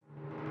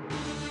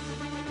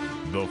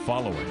The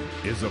following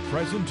is a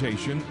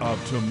presentation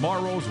of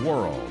Tomorrow's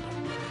World.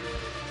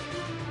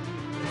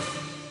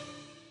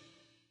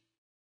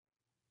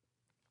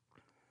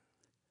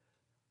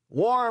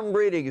 Warm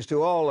greetings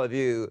to all of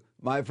you.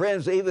 My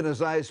friends, even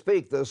as I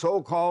speak, the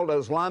so-called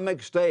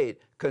Islamic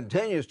State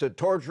continues to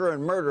torture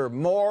and murder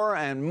more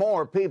and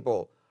more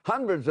people.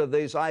 Hundreds of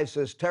these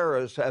ISIS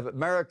terrorists have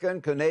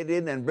American,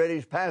 Canadian, and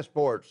British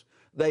passports.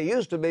 They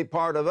used to be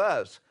part of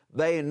us.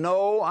 They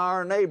know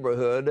our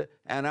neighborhood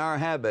and our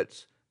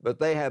habits, but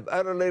they have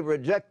utterly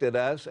rejected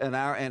us and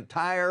our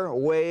entire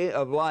way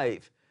of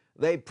life.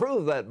 They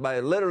prove that by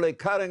literally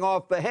cutting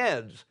off the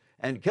heads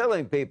and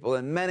killing people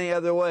in many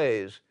other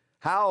ways.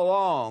 How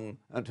long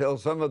until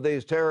some of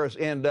these terrorists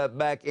end up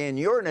back in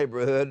your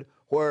neighborhood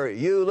where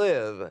you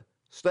live?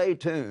 Stay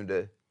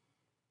tuned.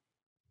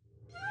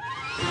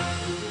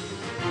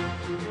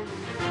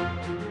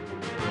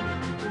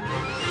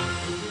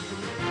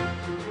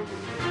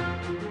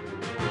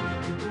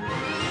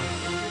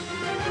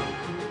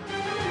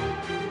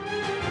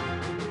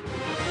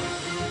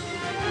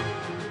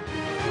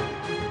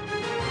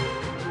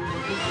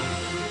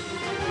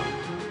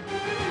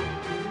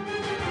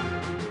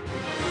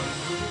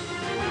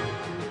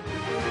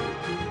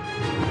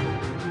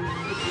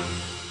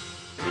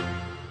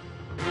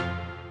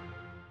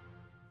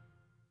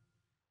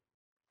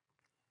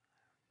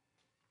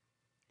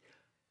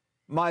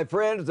 My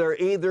friends, there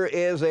either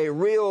is a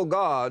real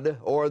God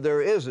or there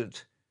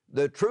isn't.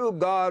 The true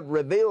God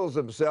reveals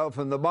himself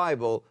in the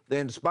Bible, the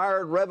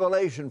inspired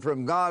revelation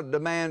from God to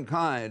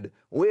mankind.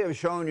 We have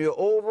shown you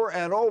over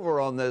and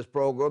over on this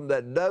program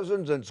that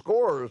dozens and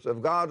scores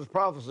of God's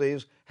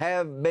prophecies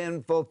have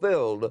been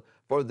fulfilled.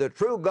 For the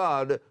true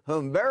God,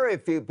 whom very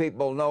few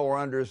people know or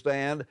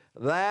understand,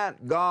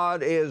 that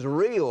God is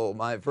real,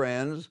 my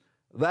friends.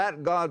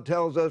 That God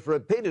tells us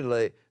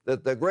repeatedly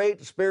that the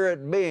great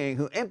spirit being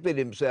who emptied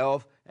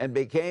himself and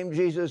became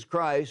Jesus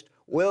Christ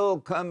will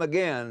come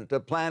again to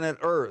planet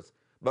Earth.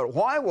 But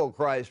why will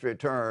Christ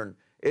return?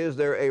 Is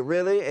there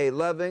really a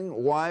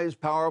loving, wise,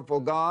 powerful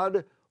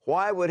God?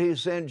 Why would he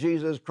send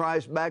Jesus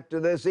Christ back to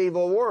this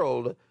evil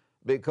world?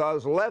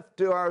 Because left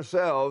to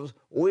ourselves,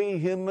 we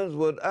humans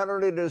would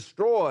utterly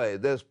destroy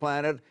this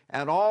planet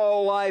and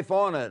all life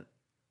on it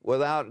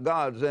without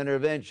God's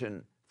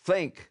intervention.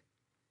 Think.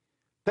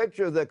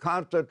 Picture the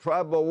constant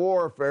tribal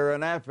warfare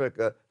in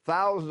Africa.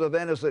 Thousands of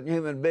innocent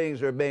human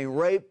beings are being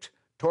raped,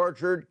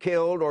 tortured,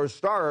 killed, or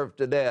starved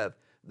to death.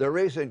 The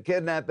recent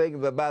kidnapping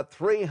of about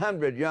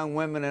 300 young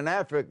women in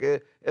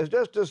Africa is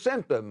just a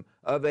symptom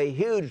of a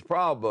huge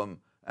problem.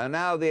 And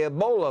now the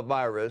Ebola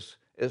virus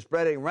is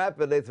spreading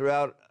rapidly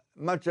throughout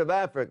much of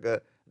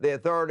Africa. The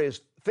authorities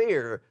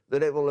fear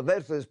that it will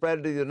eventually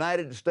spread to the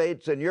United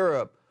States and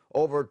Europe.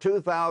 Over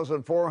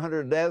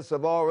 2,400 deaths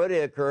have already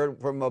occurred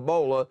from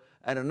Ebola,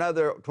 and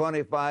another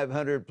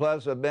 2,500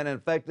 plus have been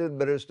infected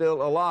but are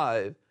still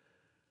alive.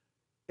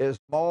 Is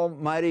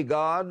Almighty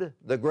God,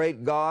 the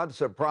great God,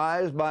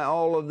 surprised by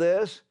all of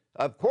this?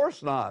 Of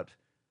course not.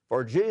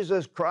 For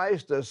Jesus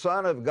Christ, the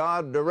Son of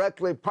God,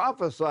 directly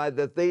prophesied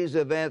that these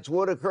events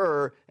would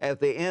occur at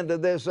the end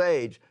of this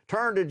age.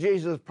 Turn to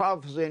Jesus'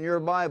 prophecy in your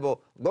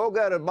Bible. Go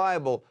get a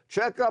Bible.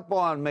 Check up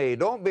on me.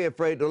 Don't be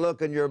afraid to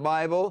look in your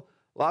Bible.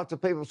 Lots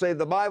of people say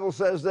the Bible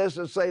says this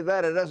and say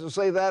that. It doesn't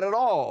say that at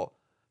all.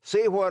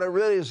 See what it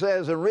really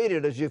says and read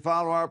it as you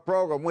follow our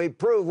program. We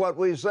prove what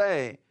we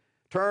say.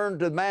 Turn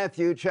to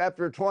Matthew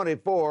chapter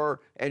 24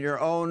 in your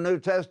own New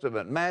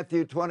Testament.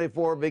 Matthew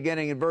 24,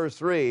 beginning in verse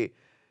 3.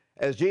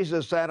 As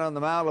Jesus sat on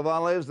the Mount of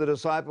Olives, the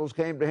disciples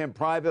came to him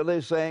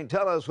privately, saying,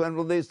 "Tell us, when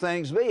will these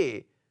things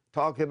be?"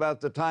 Talking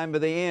about the time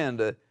of the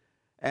end.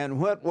 "And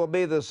what will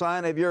be the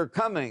sign of your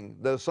coming?"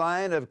 The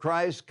sign of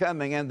Christ's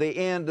coming and the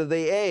end of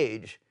the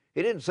age.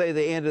 He didn't say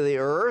the end of the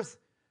earth.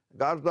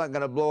 God's not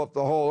going to blow up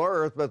the whole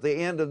earth, but the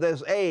end of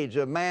this age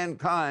of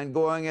mankind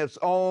going its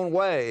own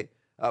way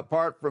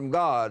apart from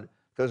God,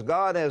 because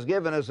God has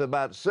given us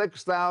about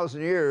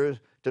 6,000 years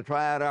to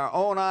try out our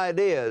own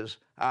ideas,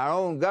 our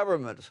own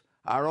governments,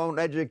 our own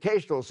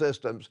educational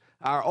systems,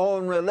 our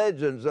own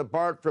religions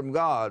apart from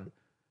God.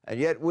 And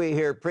yet we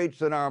hear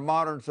preached in our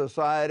modern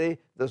society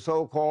the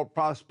so-called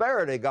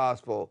prosperity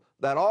gospel,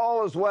 that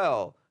all is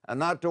well and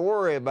not to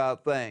worry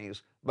about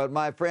things. But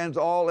my friends,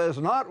 all is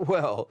not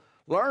well.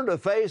 Learn to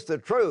face the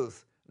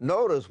truth.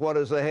 Notice what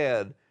is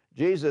ahead.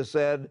 Jesus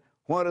said,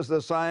 "What is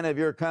the sign of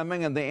your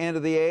coming and the end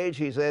of the age?"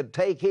 He said,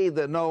 "Take heed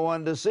that no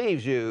one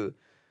deceives you.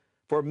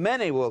 For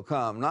many will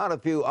come," not a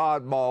few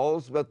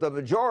oddballs, but the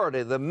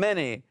majority, the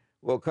many,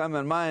 will come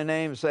in my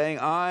name saying,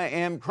 "I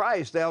am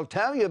Christ." They'll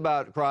tell you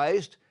about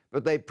Christ,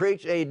 but they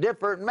preach a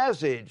different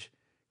message.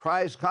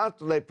 Christ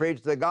constantly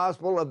preached the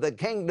gospel of the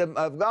kingdom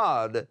of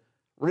God.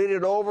 Read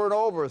it over and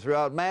over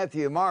throughout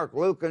Matthew, Mark,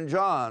 Luke, and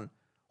John.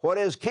 What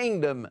is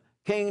kingdom?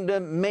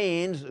 Kingdom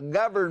means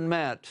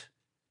government.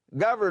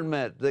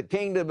 Government. The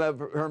kingdom of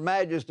Her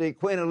Majesty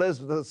Queen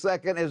Elizabeth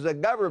II is a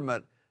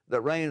government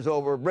that reigns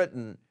over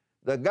Britain.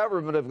 The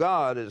government of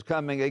God is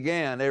coming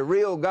again, a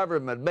real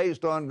government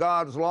based on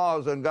God's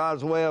laws and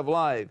God's way of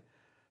life.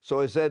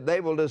 So he said they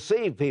will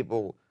deceive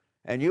people.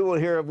 And you will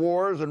hear of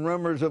wars and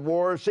rumors of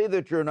wars. See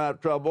that you're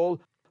not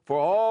troubled, for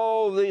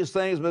all these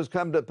things must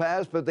come to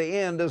pass, but the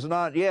end is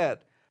not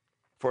yet.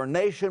 For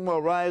nation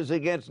will rise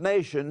against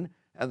nation,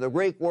 and the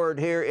Greek word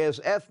here is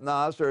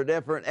ethnos, or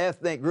different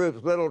ethnic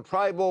groups, little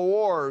tribal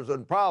wars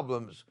and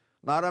problems.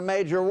 Not a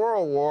major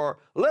world war,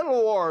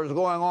 little wars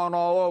going on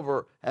all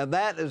over. And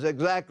that is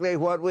exactly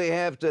what we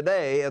have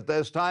today at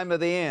this time of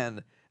the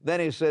end. Then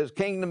he says,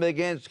 kingdom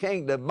against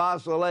kingdom,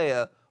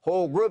 basileia,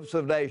 whole groups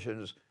of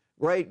nations,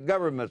 great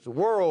governments,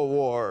 world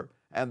war,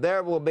 and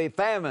there will be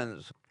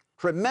famines.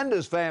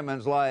 Tremendous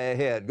famines lie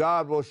ahead.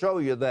 God will show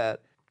you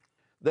that.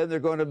 Then there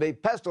are going to be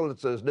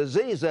pestilences,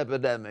 disease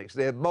epidemics.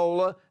 The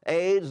Ebola,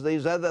 AIDS,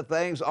 these other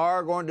things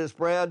are going to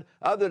spread.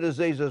 Other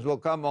diseases will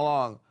come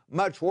along,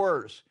 much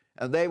worse,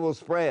 and they will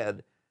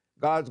spread.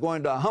 God's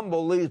going to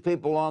humble these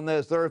people on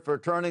this earth for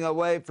turning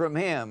away from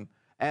Him.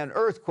 And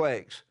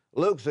earthquakes,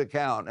 Luke's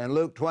account in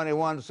Luke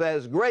 21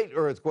 says great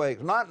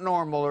earthquakes, not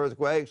normal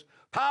earthquakes,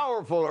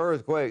 powerful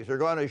earthquakes are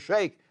going to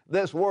shake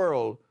this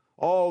world.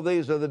 All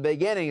these are the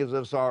beginnings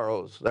of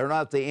sorrows. They're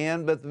not the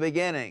end, but the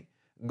beginning.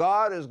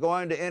 God is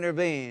going to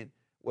intervene.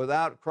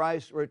 Without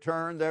Christ's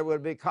return, there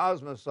would be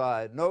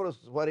cosmocide. Notice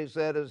what he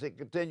said as he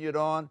continued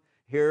on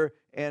here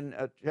in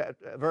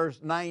verse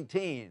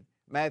 19,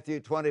 Matthew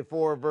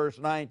 24, verse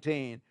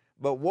 19.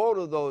 But woe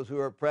to those who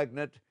are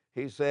pregnant,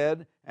 he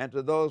said, and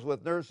to those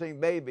with nursing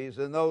babies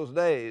in those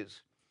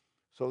days.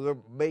 So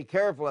be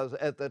careful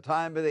at the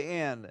time of the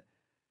end.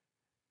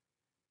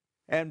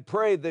 And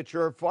pray that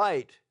your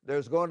flight,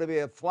 there's going to be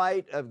a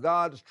flight of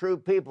God's true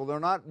people. They're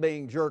not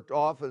being jerked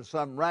off in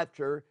some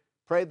rapture.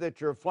 Pray that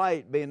your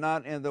flight be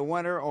not in the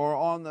winter or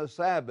on the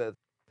Sabbath,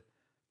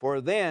 for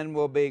then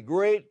will be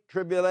great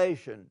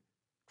tribulation,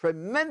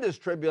 tremendous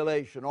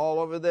tribulation all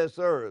over this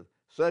earth,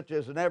 such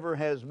as never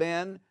has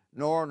been,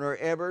 nor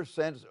ever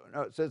since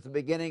the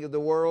beginning of the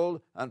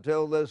world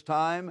until this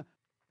time,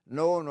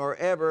 no, nor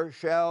ever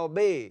shall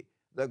be.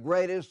 The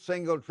greatest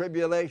single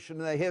tribulation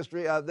in the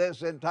history of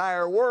this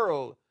entire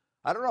world.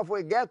 I don't know if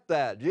we get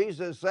that.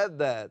 Jesus said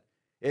that.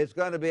 It's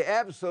going to be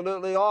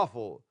absolutely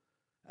awful.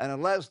 And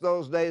unless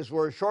those days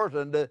were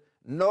shortened,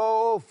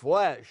 no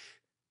flesh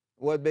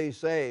would be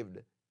saved.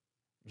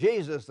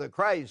 Jesus the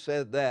Christ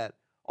said that.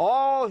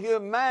 All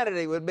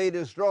humanity would be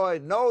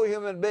destroyed. No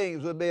human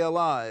beings would be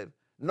alive.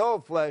 No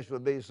flesh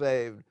would be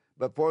saved.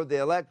 But for the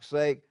elect's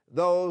sake,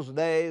 those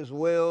days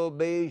will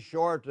be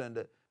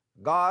shortened.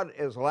 God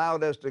has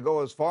allowed us to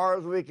go as far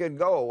as we can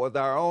go with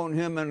our own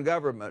human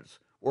governments.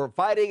 We're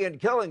fighting and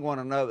killing one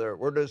another.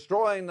 We're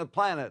destroying the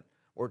planet.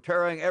 We're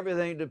tearing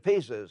everything to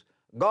pieces.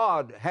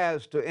 God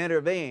has to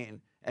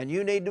intervene, and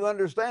you need to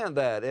understand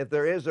that. If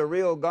there is a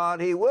real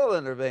God, He will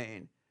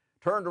intervene.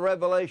 Turn to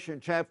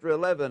Revelation chapter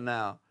 11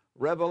 now.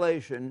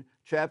 Revelation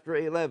chapter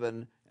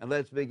 11, and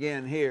let's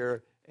begin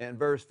here in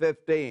verse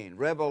 15.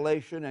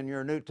 Revelation in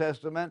your New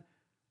Testament,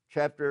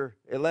 chapter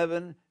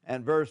 11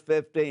 and verse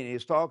 15.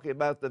 He's talking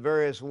about the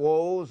various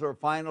woes or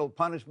final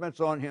punishments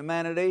on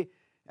humanity.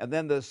 And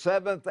then the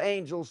seventh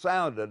angel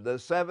sounded, the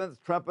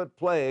seventh trumpet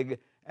plague,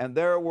 and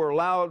there were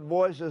loud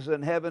voices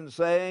in heaven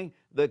saying,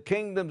 the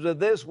kingdoms of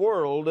this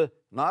world,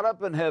 not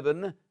up in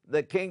heaven,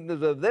 the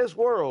kingdoms of this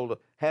world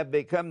have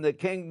become the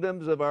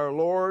kingdoms of our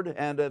Lord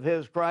and of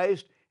His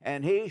Christ,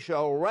 and He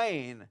shall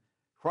reign.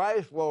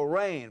 Christ will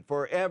reign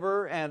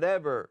forever and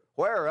ever.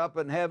 Where? Up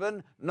in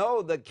heaven?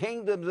 No, the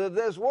kingdoms of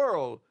this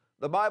world.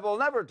 The Bible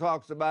never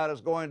talks about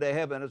us going to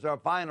heaven as our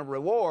final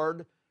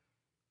reward.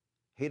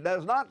 He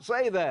does not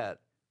say that.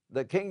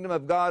 The kingdom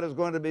of God is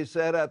going to be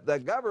set up. The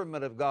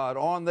government of God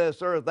on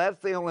this earth,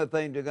 that's the only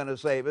thing you're going to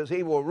save us.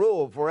 He will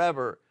rule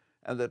forever.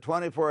 And the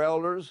 24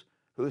 elders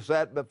who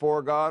sat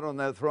before God on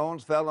their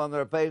thrones fell on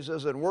their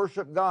faces and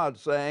worshiped God,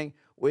 saying,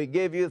 we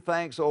give you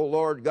thanks, O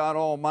Lord God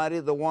Almighty,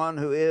 the one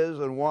who is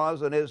and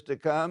was and is to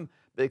come,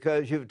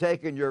 because you've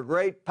taken your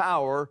great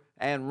power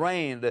and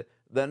reigned.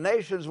 The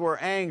nations were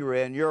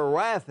angry, and your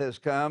wrath has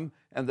come,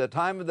 and the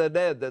time of the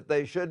dead, that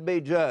they should be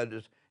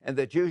judged, and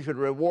that you should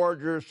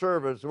reward your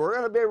servants. We're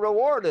going to be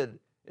rewarded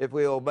if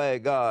we obey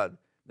God.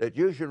 That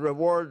you should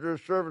reward your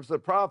servants, the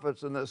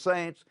prophets and the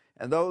saints,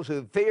 and those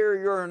who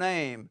fear your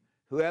name,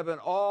 who have an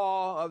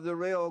awe of the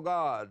real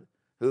God,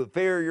 who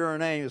fear your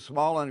name,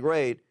 small and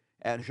great,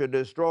 and should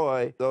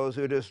destroy those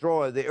who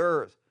destroy the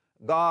earth.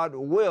 God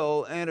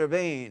will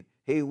intervene.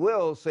 He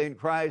will send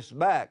Christ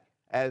back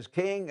as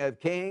King of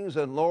kings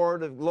and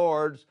Lord of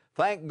lords.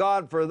 Thank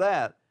God for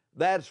that.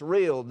 That's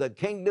real. The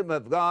kingdom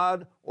of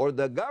God, or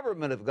the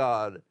government of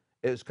God,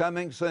 is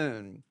coming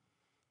soon.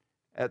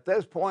 At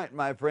this point,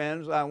 my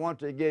friends, I want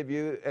to give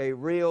you a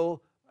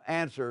real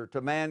answer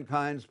to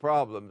mankind's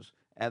problems.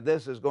 And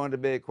this is going to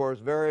be, of course,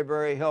 very,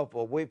 very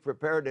helpful. We've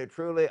prepared a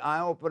truly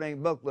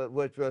eye-opening booklet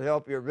which will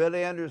help you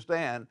really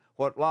understand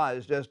what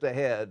lies just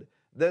ahead.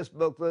 This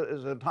booklet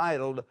is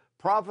entitled,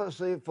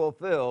 Prophecy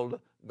Fulfilled,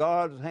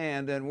 God's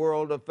Hand in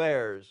World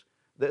Affairs.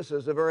 This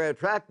is a very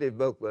attractive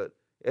booklet.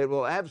 It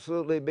will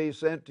absolutely be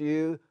sent to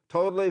you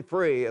totally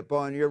free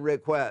upon your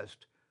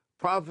request.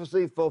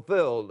 Prophecy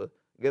Fulfilled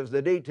gives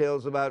the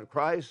details about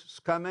Christ's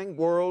coming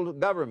world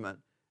government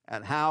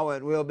and how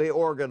it will be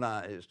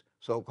organized.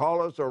 So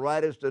call us or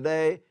write us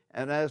today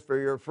and ask for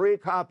your free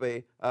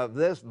copy of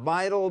this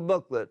vital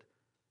booklet,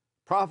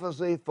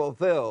 Prophecy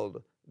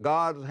Fulfilled,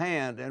 God's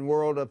Hand in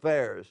World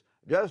Affairs.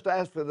 Just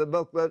ask for the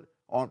booklet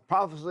on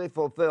Prophecy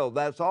Fulfilled.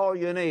 That's all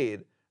you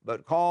need.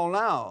 But call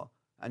now,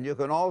 and you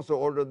can also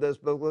order this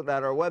booklet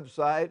at our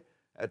website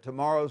at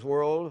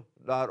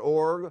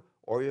tomorrowsworld.org,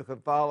 or you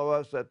can follow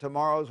us at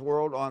Tomorrow's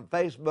World on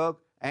Facebook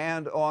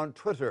and on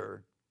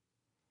Twitter.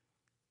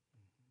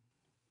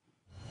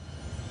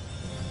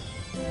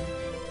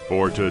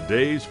 For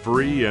today's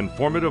free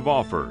informative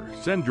offer,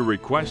 send your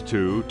request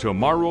to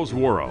Tomorrow's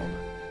World,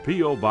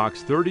 P.O.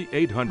 Box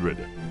 3800,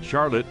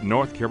 Charlotte,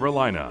 North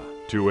Carolina,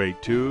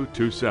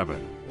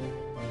 28227.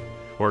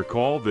 Or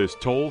call this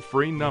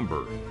toll-free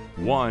number,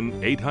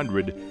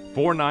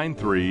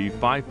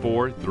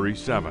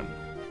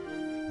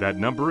 1-800-493-5437. That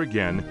number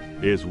again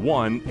is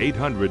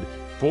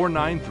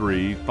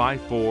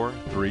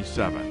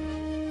 1-800-493-5437.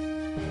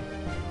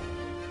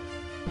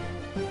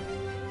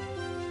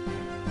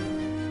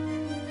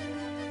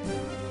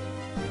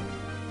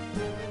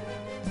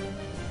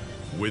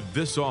 With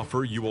this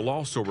offer, you will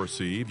also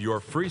receive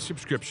your free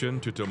subscription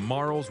to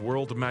Tomorrow's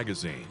World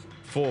magazine,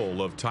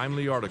 full of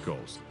timely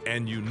articles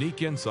and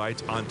unique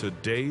insights on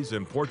today's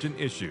important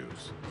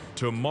issues.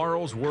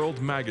 Tomorrow's World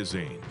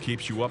magazine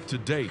keeps you up to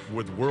date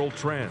with world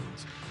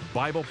trends,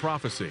 Bible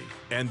prophecy,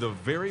 and the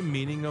very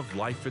meaning of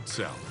life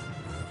itself.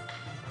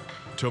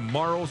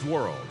 Tomorrow's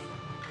World.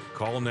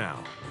 Call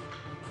now.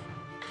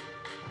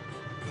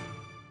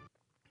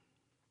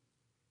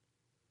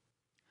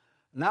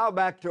 Now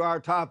back to our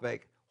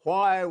topic.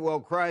 Why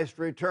will Christ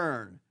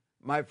return?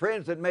 My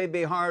friends, it may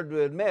be hard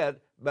to admit,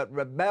 but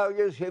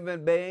rebellious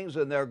human beings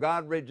and their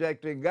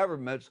God-rejecting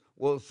governments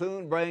will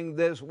soon bring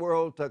this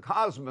world to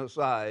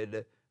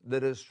cosmocide, the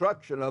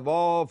destruction of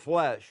all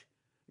flesh.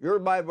 Your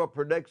Bible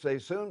predicts a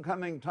soon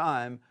coming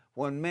time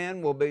when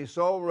men will be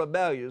so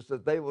rebellious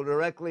that they will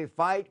directly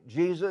fight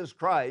Jesus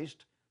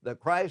Christ, the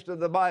Christ of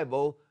the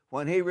Bible,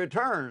 when he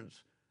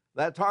returns.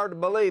 That's hard to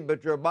believe,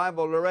 but your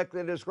Bible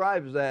directly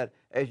describes that.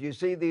 As you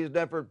see these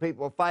different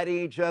people fighting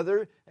each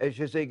other, as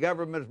you see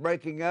governments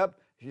breaking up,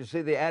 as you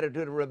see the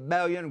attitude of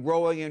rebellion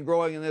growing and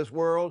growing in this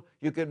world,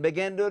 you can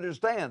begin to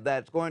understand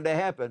that's going to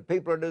happen.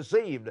 People are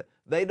deceived.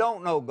 They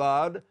don't know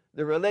God.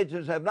 The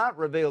religions have not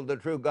revealed the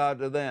true God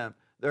to them.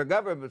 Their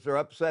governments are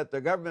upset. Their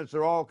governments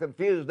are all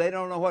confused. They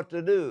don't know what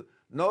to do.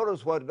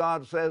 Notice what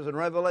God says in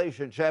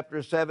Revelation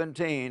chapter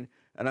 17,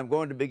 and I'm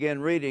going to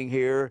begin reading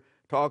here,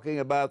 talking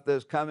about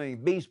this coming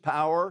beast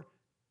power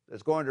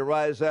that's going to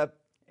rise up,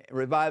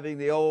 reviving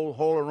the old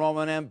Holy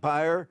Roman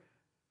Empire.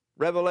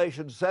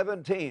 Revelation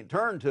 17,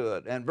 turn to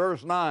it, and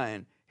verse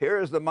 9. Here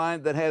is the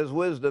mind that has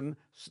wisdom.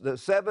 The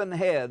 7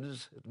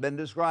 heads, it's been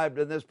described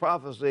in this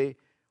prophecy,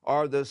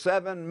 are the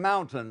 7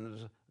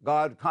 mountains.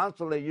 God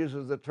constantly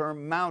uses the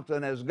term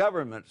mountain as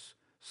governments.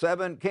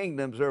 7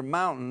 kingdoms are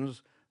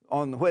mountains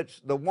on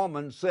which the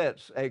woman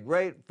sits. A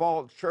great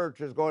false church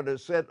is going to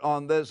sit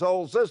on this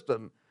whole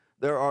system.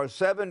 There are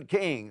 7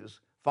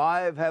 kings,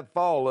 5 have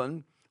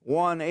fallen,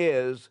 1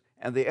 is,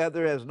 and the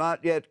other has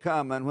not yet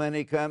come, and when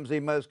he comes, he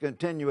must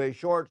continue a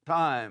short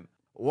time.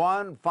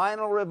 One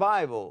final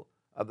revival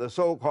of the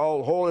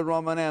so-called Holy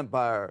Roman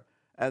Empire,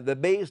 and the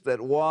beast that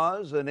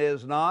was and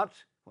is not,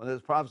 when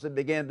this prophecy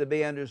began to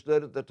be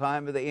understood at the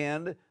time of the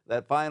end,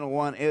 that final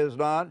one is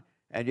not,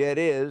 and yet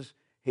is,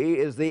 he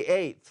is the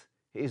 8th.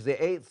 He's the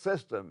 8th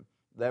system.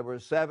 There were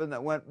 7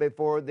 that went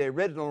before the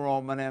original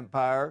Roman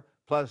Empire,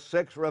 plus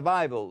 6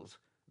 revivals.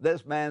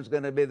 This man's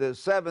going to be the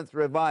 7th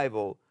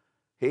revival.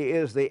 He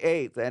is the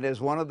 8th and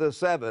is one of the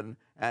 7,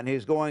 and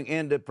he's going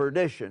into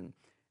perdition.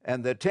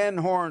 And the 10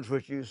 horns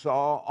which you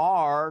saw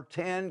are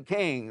 10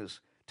 kings.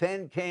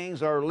 10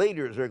 kings or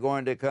leaders are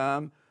going to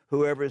come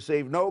who have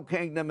received no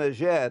kingdom as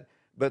yet,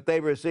 but they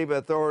receive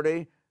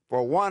authority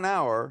for 1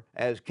 hour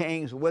as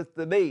kings with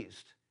the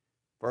beast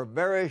for a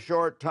very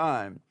short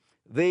time.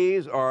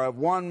 These are of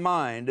one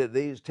mind,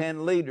 these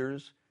 10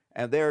 leaders,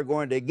 and they're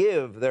going to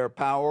give their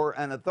power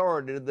and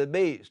authority to the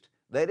beast.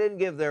 They didn't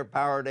give their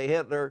power to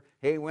Hitler.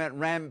 He went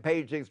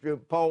rampaging through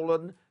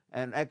Poland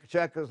and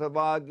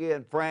Czechoslovakia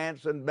and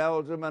France and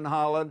Belgium and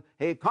Holland.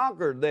 He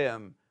conquered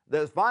them.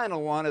 This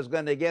final one is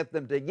going to get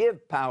them to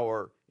give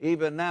power.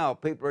 Even now,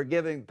 people are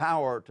giving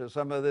power to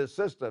some of this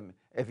system.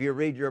 If you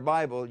read your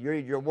Bible, you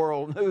read your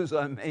world news,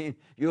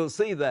 you'll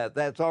see that.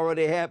 That's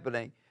already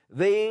happening.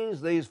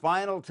 These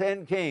final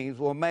 10 kings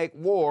will make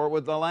war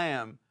with the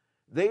Lamb.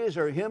 These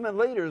are human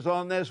leaders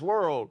on this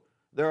world.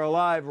 They're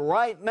alive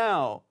right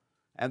now,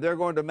 and they're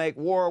going to make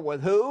war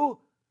with who?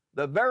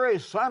 The very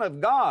Son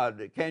of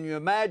God. Can you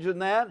imagine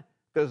that?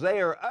 Because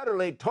they are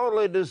utterly,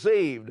 totally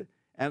deceived.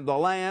 And the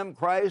Lamb,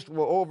 Christ,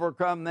 will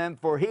overcome them,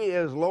 for he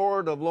is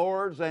Lord of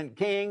lords and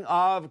King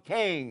of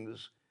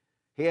kings.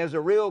 He has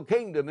a real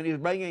kingdom, and he's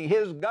bringing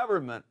his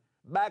government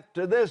back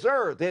to this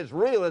earth. It's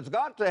real. It's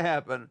got to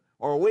happen,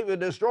 or we would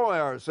destroy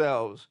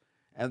ourselves.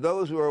 And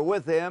those who are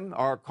with him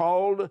are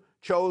called,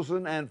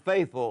 chosen, and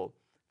faithful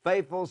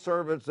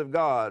servants of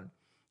God.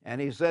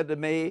 And he said to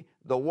me,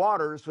 the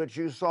waters which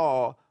you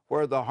saw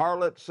where the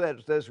harlot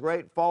sits, this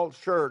great false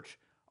church,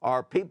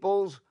 are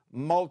peoples,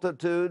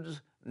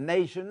 multitudes,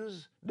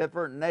 nations,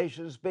 different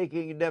nations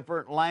speaking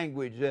different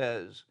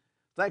languages.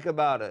 Think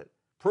about it.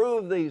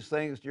 Prove these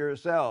things to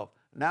yourself.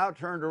 Now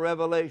turn to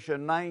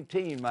Revelation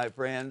 19, my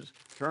friends.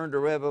 Turn to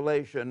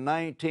Revelation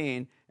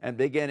 19 and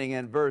beginning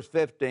in verse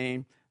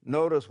 15.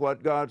 Notice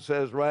what God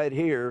says right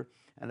here.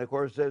 And of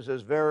course, this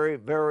is very,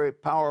 very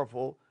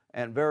powerful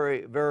and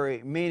very,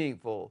 very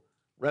meaningful.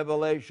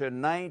 Revelation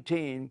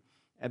 19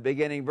 and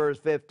beginning verse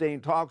 15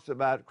 talks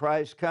about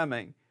Christ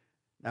coming.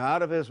 Now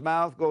out of his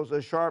mouth goes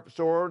a sharp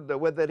sword, that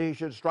with it he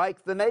should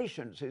strike the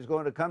nations. He's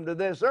going to come to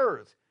this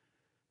earth,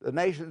 the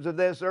nations of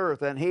this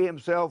earth, and he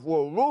himself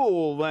will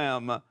rule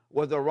them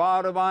with a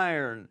rod of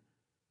iron.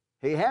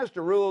 He has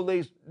to rule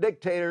these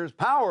dictators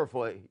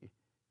powerfully.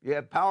 You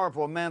have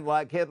powerful men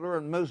like Hitler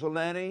and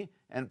Mussolini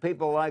and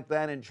people like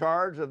that in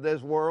charge of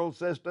this world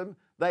system.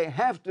 They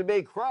have to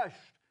be crushed.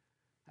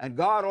 And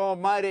God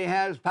Almighty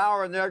has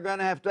power, and they're going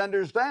to have to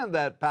understand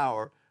that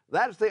power.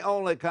 That's the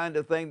only kind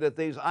of thing that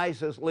these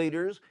ISIS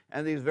leaders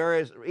and these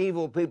various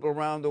evil people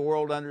around the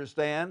world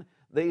understand.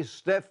 These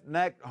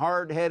stiff-necked,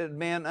 hard-headed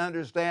men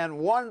understand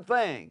one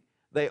thing.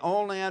 They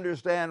only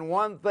understand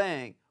one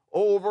thing: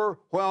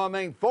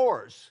 overwhelming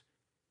force.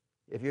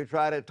 If you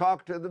try to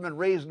talk to them and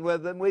reason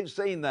with them, we've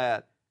seen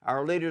that.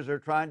 Our leaders are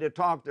trying to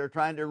talk, they're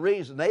trying to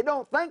reason. They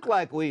don't think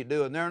like we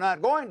do, and they're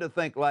not going to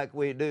think like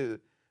we do.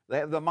 They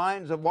have the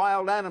minds of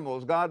wild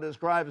animals. God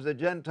describes the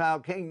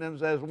Gentile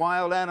kingdoms as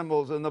wild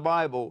animals in the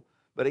Bible.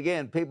 But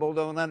again, people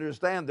don't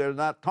understand. They're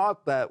not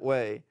taught that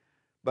way.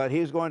 But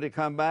he's going to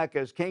come back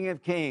as King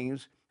of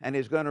Kings, and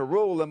he's going to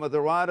rule them with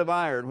a rod of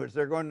iron, which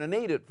they're going to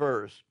need at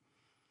first.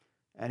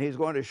 And he's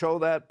going to show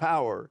that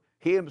power.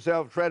 He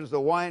himself treads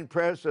the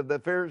winepress of the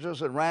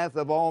fierceness and wrath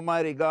of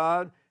Almighty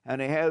God, and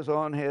he has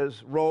on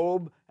his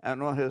robe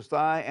and on his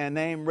thigh a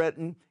name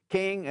written,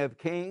 King of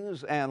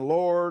Kings and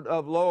Lord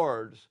of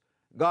Lords.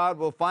 God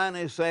will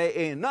finally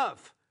say,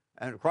 enough,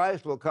 and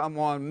Christ will come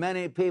on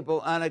many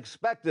people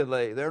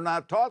unexpectedly. They're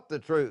not taught the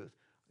truth.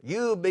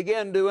 You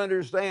begin to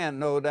understand,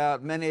 no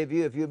doubt, many of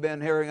you, if you've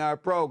been hearing our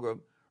program,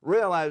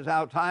 realize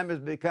how time is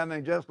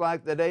becoming just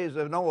like the days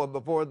of Noah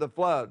before the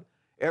flood.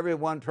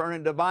 Everyone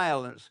turning to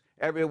violence,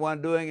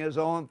 everyone doing his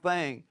own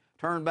thing.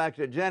 Turn back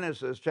to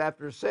Genesis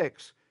chapter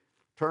 6.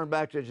 Turn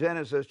back to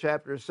Genesis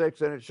chapter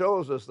 6, and it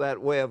shows us that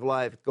way of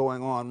life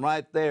going on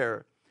right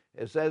there.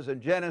 It says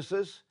in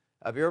Genesis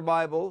of your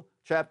Bible,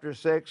 chapter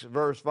 6,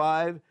 verse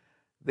 5,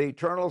 the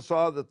Eternal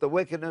saw that the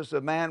wickedness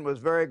of man was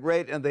very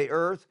great in the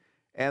earth,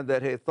 and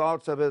that his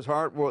thoughts of his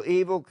heart were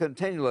evil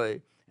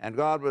continually. And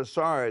God was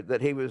sorry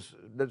that he was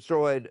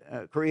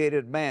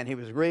created man. He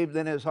was grieved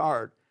in his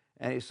heart.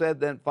 And he said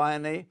then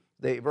finally,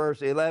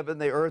 verse 11,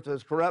 the earth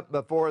was corrupt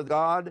before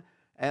God,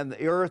 and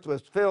the earth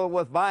was filled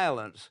with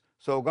violence.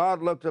 So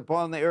God looked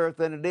upon the earth,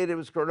 and indeed it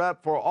was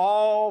corrupt, for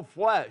all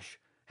flesh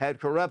had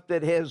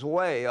corrupted his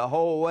way, a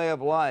whole way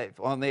of life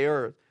on the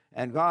earth.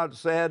 And God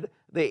said,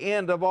 the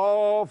end of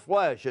all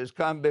flesh has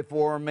come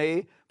before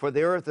me, for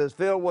the earth is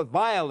filled with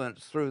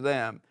violence through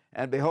them.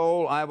 And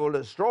behold, I will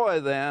destroy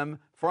them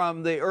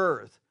from the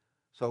earth.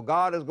 So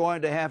God is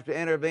going to have to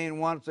intervene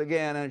once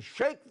again and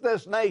shake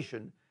this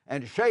nation,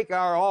 and shake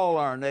all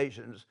our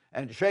nations,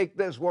 and shake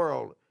this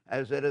world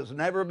as it has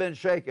never been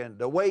shaken,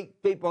 to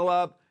wake people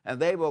up, and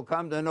they will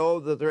come to know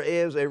that there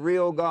is a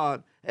real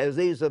God. As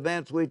these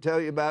events we tell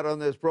you about on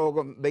this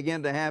program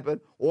begin to happen,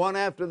 one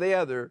after the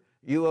other,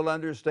 you will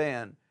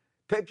understand.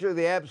 Picture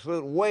the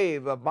absolute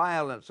wave of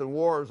violence and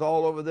wars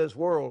all over this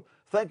world.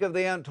 Think of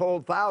the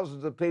untold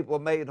thousands of people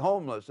made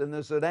homeless in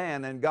the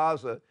Sudan and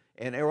Gaza,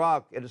 in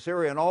Iraq, in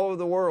Syria, and all over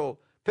the world.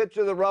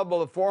 Picture the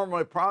rubble of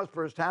formerly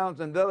prosperous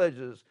towns and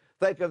villages.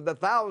 Think of the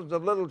thousands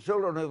of little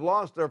children who've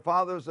lost their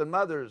fathers and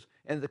mothers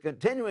in the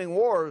continuing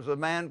wars of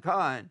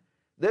mankind.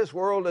 This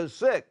world is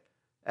sick.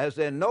 As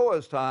in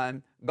Noah's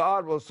time,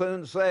 God will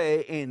soon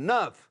say,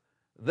 enough.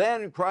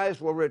 Then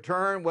Christ will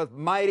return with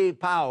mighty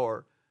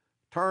power.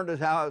 Turn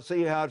to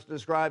see how it's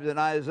described in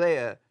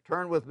Isaiah.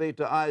 Turn with me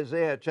to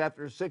Isaiah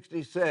chapter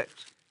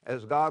 66.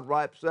 As God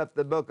writes up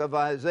the book of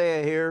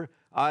Isaiah here,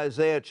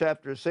 Isaiah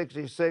chapter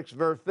 66,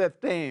 verse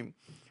 15.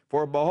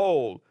 For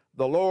behold,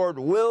 the Lord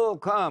will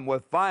come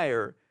with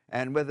fire,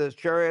 and with his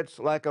chariots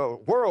like a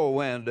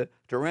whirlwind,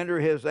 to render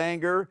his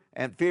anger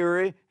and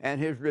fury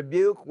and his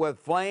rebuke with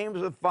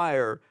flames of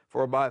fire.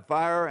 For by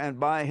fire and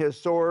by his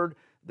sword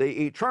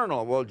the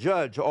Eternal will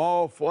judge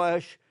all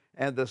flesh,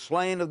 and the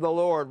slain of the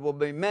Lord will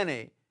be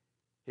many.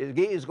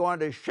 He's going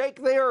to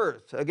shake the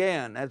earth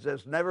again as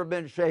it's never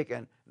been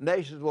shaken.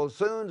 Nations will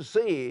soon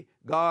see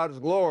God's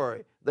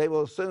glory. They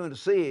will soon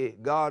see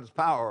God's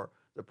power.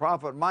 The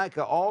prophet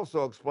Micah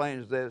also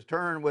explains this.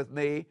 Turn with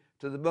me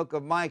to the book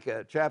of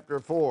Micah, chapter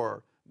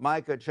 4.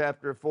 Micah,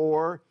 chapter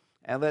 4,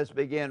 and let's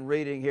begin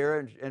reading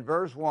here in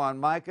verse 1.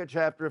 Micah,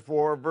 chapter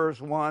 4,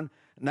 verse 1.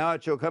 Now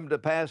it shall come to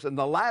pass in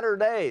the latter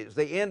days,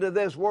 the end of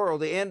this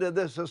world, the end of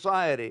this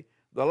society,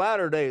 the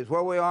latter days,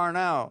 where we are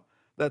now,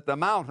 that the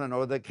mountain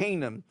or the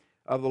kingdom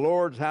of the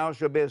Lord's house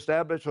shall be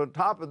established on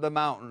top of the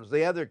mountains,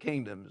 the other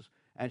kingdoms,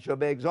 and shall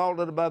be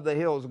exalted above the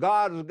hills.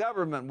 God's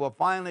government will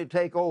finally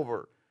take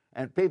over,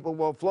 and people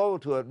will flow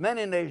to it.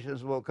 Many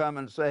nations will come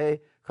and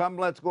say, come,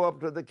 let's go up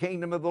to the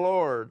kingdom of the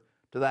Lord,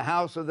 to the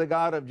house of the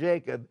God of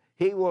Jacob.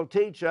 He will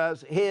teach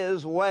us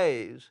his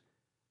ways.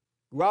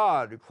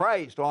 God,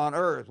 Christ on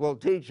earth, will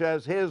teach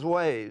us his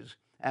ways,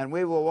 and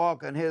we will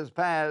walk in his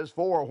paths.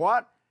 For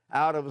what?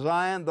 Out of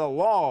Zion the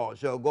law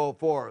shall go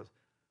forth.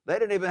 They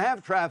didn't even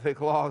have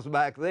traffic laws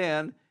back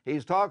then.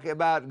 He's talking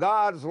about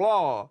God's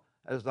law,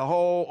 as the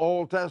whole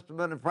Old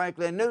Testament and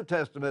frankly New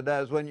Testament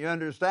does when you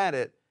understand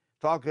it.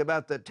 Talking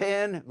about the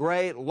 10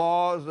 great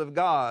laws of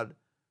God,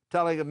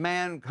 telling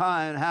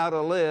mankind how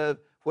to live,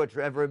 which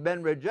have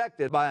been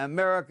rejected by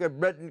America,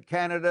 Britain,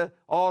 Canada,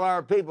 all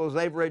our peoples.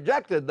 They've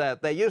rejected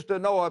that. They used to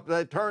know it, but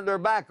they turned their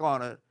back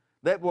on it.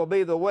 That will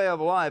be the way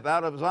of life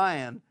out of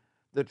Zion,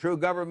 the true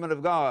government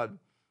of God.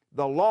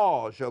 The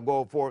law shall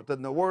go forth,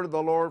 and the word of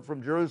the Lord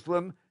from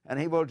Jerusalem, and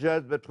he will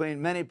judge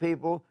between many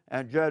people,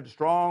 and judge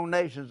strong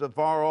nations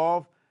afar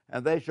off,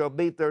 and they shall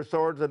beat their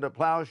swords into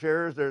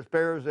plowshares, their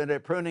spears into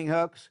pruning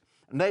hooks.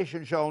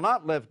 Nation shall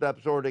not lift up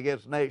sword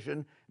against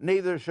nation,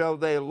 neither shall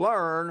they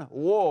learn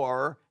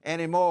war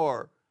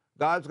anymore.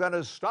 God's going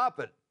to stop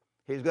it.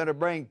 He's going to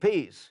bring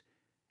peace.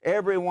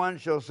 Everyone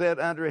shall sit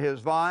under his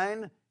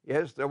vine.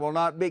 Yes, there will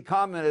not be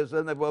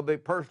communism, there will be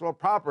personal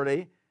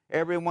property.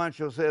 Everyone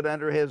shall sit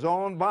under his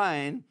own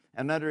vine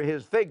and under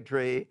his fig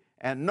tree,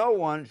 and no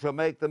one shall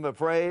make them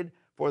afraid,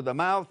 for the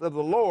mouth of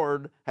the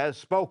Lord has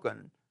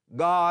spoken.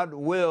 God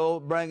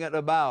will bring it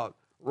about.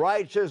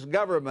 Righteous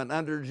government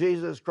under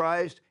Jesus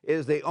Christ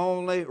is the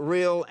only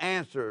real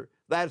answer.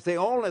 That's the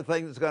only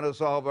thing that's going to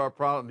solve our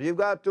problems. You've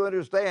got to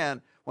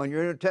understand, when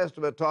your New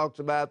Testament talks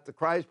about the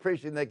Christ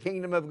preaching the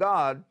kingdom of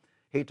God,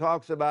 he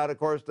talks about, of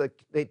course, the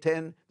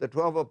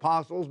 12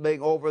 apostles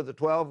being over the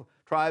 12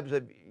 tribes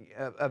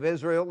of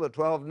Israel, the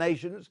 12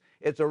 nations.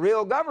 It's a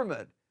real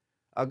government,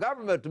 a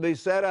government to be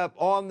set up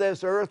on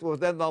this earth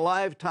within the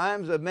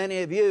lifetimes of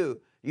many of you.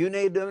 You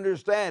need to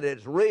understand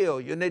it's real.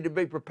 You need to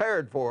be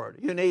prepared for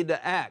it. You need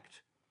to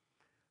act.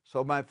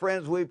 So, my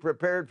friends, we've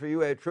prepared for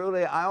you a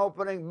truly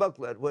eye-opening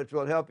booklet which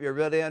will help you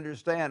really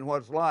understand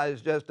what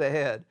lies just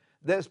ahead.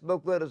 This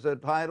booklet is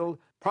entitled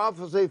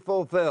Prophecy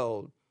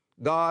Fulfilled,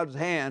 God's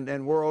Hand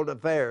in World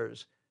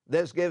Affairs.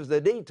 This gives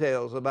the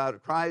details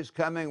about Christ's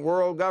coming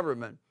world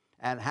government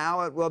and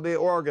how it will be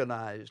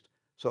organized.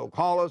 So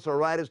call us or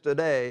write us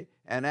today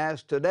and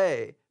ask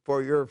today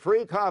for your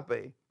free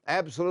copy,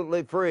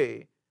 absolutely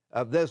free,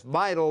 of this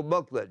vital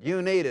booklet.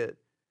 You need it.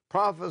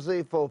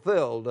 Prophecy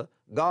Fulfilled,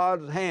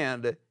 God's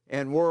Hand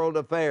in World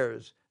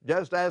Affairs.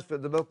 Just ask for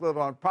the booklet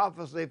on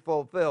Prophecy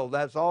Fulfilled.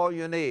 That's all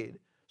you need.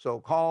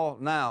 So call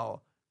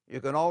now.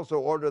 You can also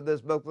order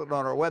this booklet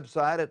on our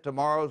website at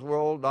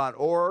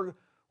tomorrowsworld.org,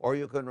 or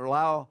you can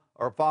allow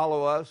or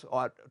follow us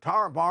on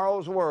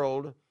Tomorrow's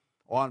World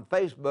on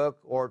Facebook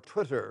or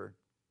Twitter.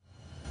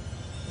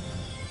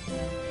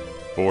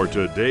 For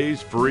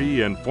today's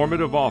free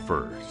informative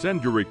offer,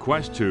 send your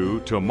request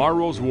to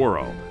Tomorrow's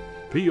World,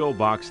 P.O.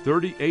 Box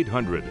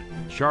 3800,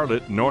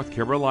 Charlotte, North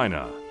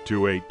Carolina,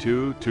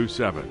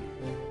 28227.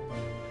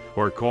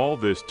 Or call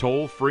this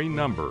toll-free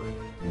number,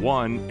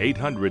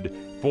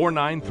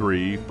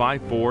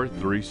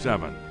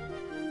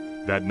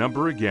 1-800-493-5437. That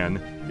number again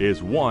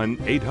is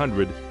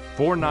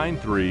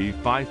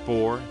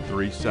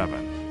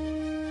 1-800-493-5437.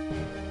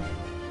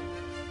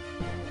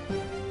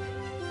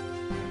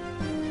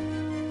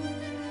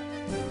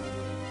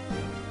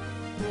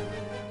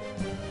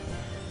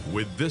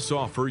 With this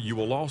offer, you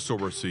will also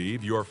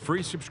receive your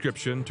free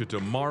subscription to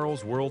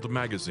Tomorrow's World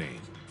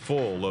magazine,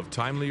 full of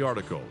timely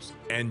articles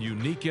and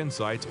unique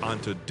insights on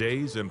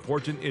today's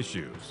important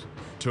issues.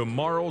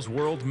 Tomorrow's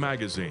World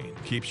magazine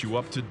keeps you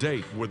up to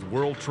date with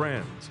world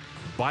trends,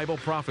 Bible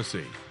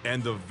prophecy,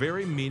 and the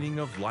very meaning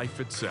of life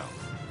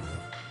itself.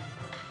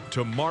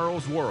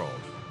 Tomorrow's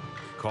World.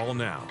 Call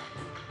now.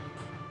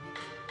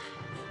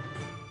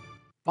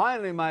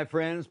 Finally, my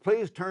friends,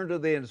 please turn to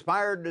the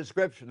inspired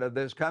description of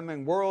this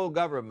coming world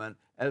government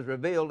as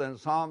revealed in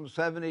Psalm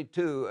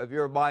 72 of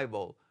your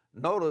Bible.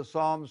 Notice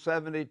Psalm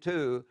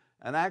 72,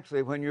 and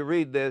actually when you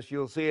read this,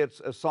 you'll see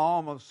it's a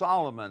Psalm of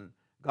Solomon.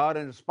 God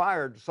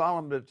inspired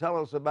Solomon to tell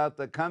us about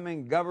the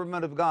coming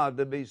government of God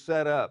to be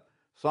set up.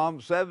 Psalm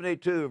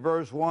 72,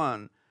 verse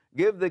 1,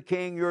 Give the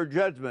king your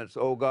judgments,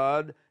 O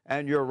God,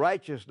 and your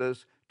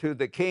righteousness to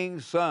the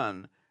king's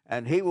son,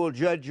 and he will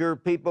judge your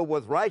people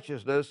with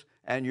righteousness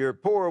and your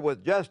poor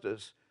with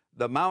justice.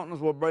 The mountains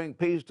will bring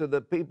peace to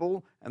the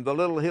people, and the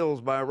little hills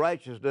by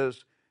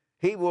righteousness.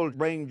 He will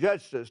bring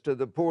justice to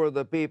the poor of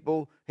the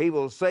people. He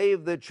will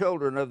save the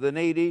children of the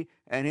needy,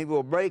 and he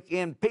will break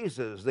in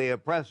pieces the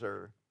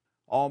oppressor.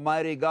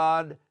 Almighty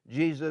God,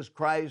 Jesus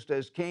Christ,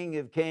 as King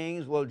of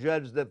Kings, will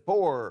judge the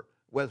poor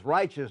with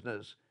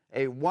righteousness.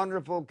 A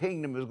wonderful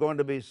kingdom is going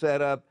to be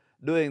set up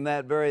doing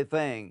that very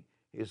thing.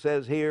 He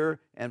says here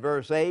in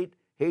verse 8,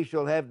 He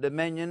shall have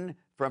dominion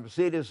from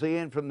sea to sea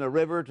and from the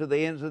river to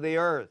the ends of the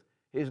earth.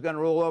 He's going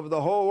to rule over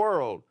the whole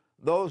world.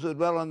 Those who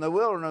dwell in the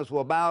wilderness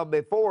will bow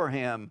before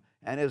him,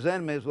 and his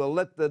enemies will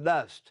lick the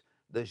dust.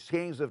 The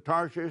kings of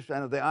Tarshish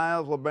and of the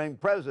isles will bring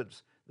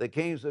presents. The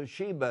kings of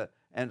Sheba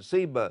and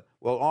Seba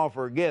will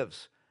offer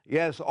gifts.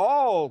 Yes,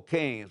 all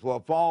kings will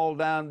fall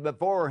down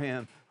before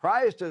him.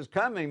 Christ is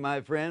coming,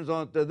 my friends,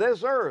 onto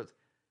this earth.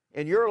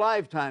 In your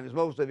lifetimes,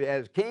 most of you,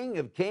 as King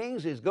of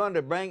Kings, he's going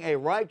to bring a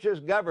righteous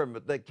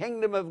government. The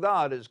kingdom of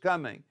God is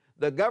coming.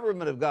 The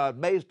government of God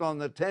based on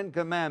the Ten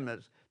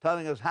Commandments,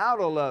 telling us how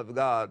to love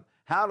God,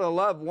 how to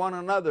love one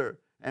another,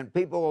 and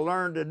people will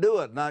learn to do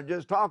it, not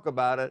just talk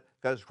about it,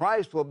 because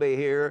Christ will be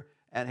here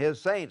and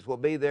his saints will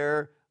be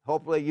there.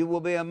 Hopefully you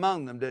will be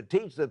among them to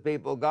teach the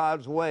people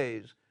God's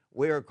ways.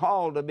 We are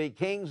called to be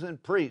kings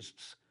and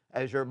priests,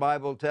 as your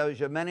Bible tells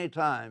you many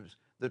times,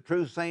 the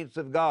true saints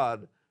of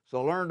God.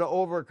 So learn to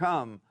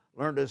overcome,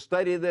 learn to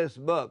study this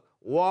book,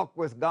 walk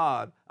with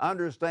God,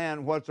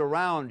 understand what's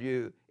around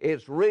you.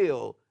 It's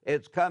real,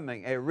 it's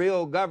coming, a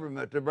real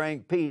government to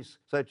bring peace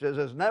such as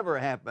has never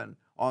happened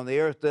on the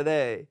earth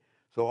today.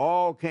 So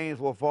all kings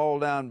will fall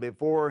down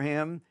before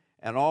him,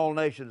 and all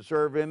nations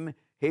serve him.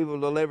 He will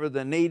deliver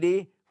the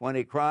needy when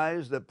he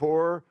cries, the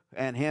poor,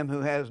 and him who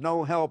has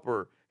no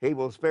helper. He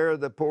will spare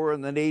the poor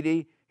and the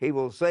needy. He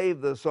will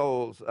save the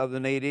souls of the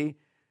needy,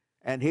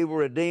 and he will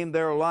redeem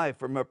their life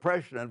from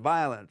oppression and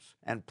violence.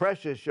 And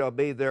precious shall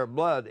be their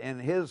blood in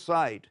his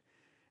sight,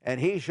 and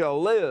he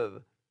shall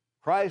live.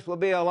 Christ will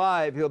be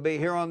alive. He'll be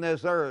here on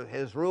this earth.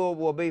 His rule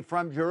will be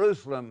from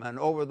Jerusalem and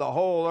over the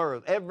whole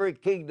earth. Every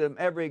kingdom,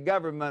 every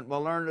government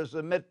will learn to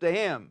submit to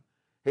him.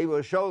 He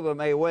will show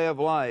them a way of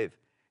life.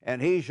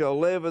 And he shall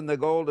live, and the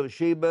gold of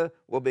Sheba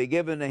will be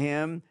given to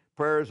him.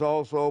 Prayers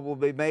also will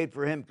be made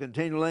for him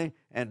continually,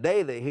 and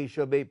daily he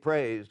shall be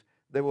praised.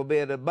 There will be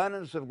an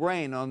abundance of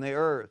grain on the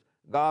earth.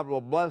 God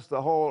will bless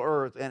the whole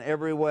earth in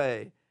every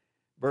way.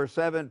 Verse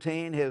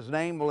 17, his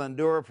name will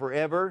endure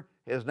forever.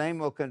 His name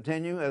will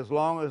continue as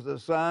long as the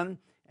sun,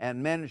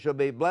 and men shall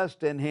be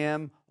blessed in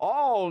him.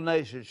 All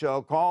nations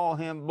shall call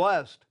him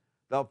blessed.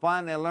 They'll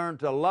finally learn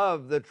to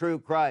love the true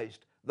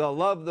Christ. They'll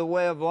love the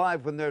way of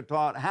life when they're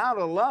taught how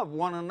to love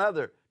one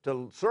another,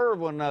 to serve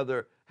one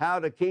another, how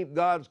to keep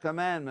God's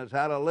commandments,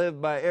 how to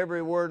live by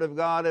every word of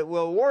God. It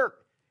will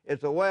work.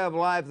 It's a way of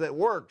life that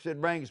works. It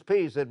brings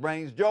peace. It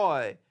brings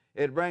joy.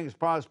 It brings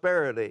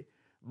prosperity.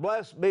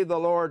 Blessed be the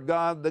Lord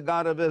God, the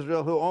God of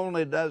Israel, who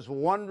only does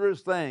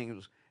wondrous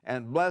things,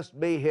 and blessed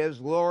be his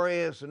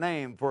glorious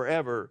name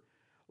forever.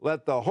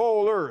 Let the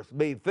whole earth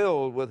be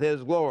filled with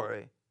his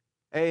glory.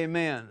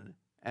 Amen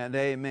and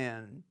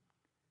amen.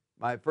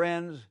 My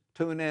friends,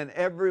 tune in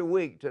every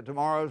week to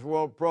Tomorrow's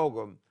World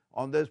program.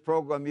 On this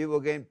program, you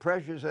will gain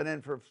precious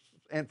and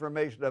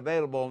information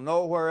available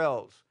nowhere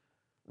else.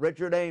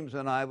 Richard Ames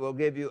and I will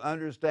give you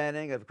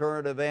understanding of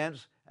current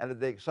events and of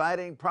the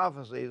exciting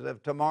prophecies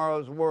of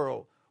tomorrow's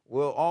world.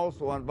 We'll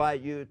also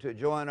invite you to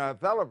join our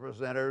fellow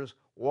presenters,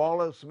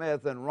 Wallace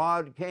Smith and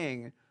Rod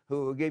King,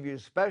 who will give you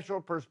special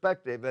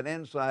perspective and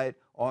insight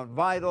on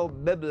vital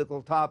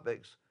biblical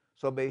topics.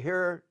 So be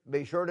sure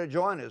to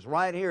join us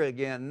right here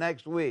again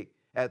next week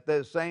at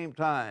this same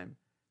time.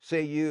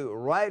 See you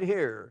right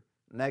here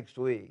next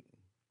week.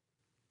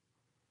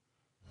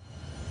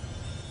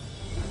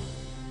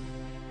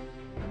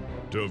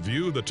 To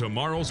view the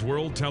Tomorrow's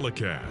World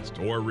telecast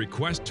or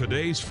request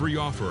today's free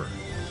offer,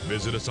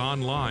 visit us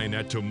online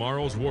at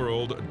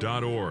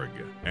tomorrowsworld.org.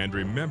 And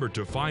remember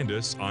to find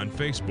us on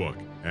Facebook,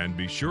 and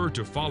be sure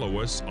to follow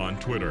us on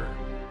Twitter.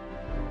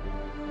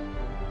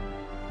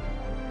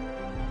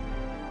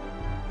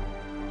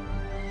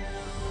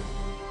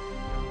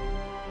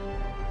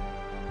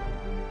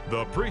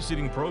 The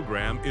preceding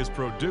program is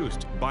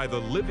produced by the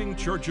Living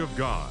Church of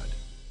God.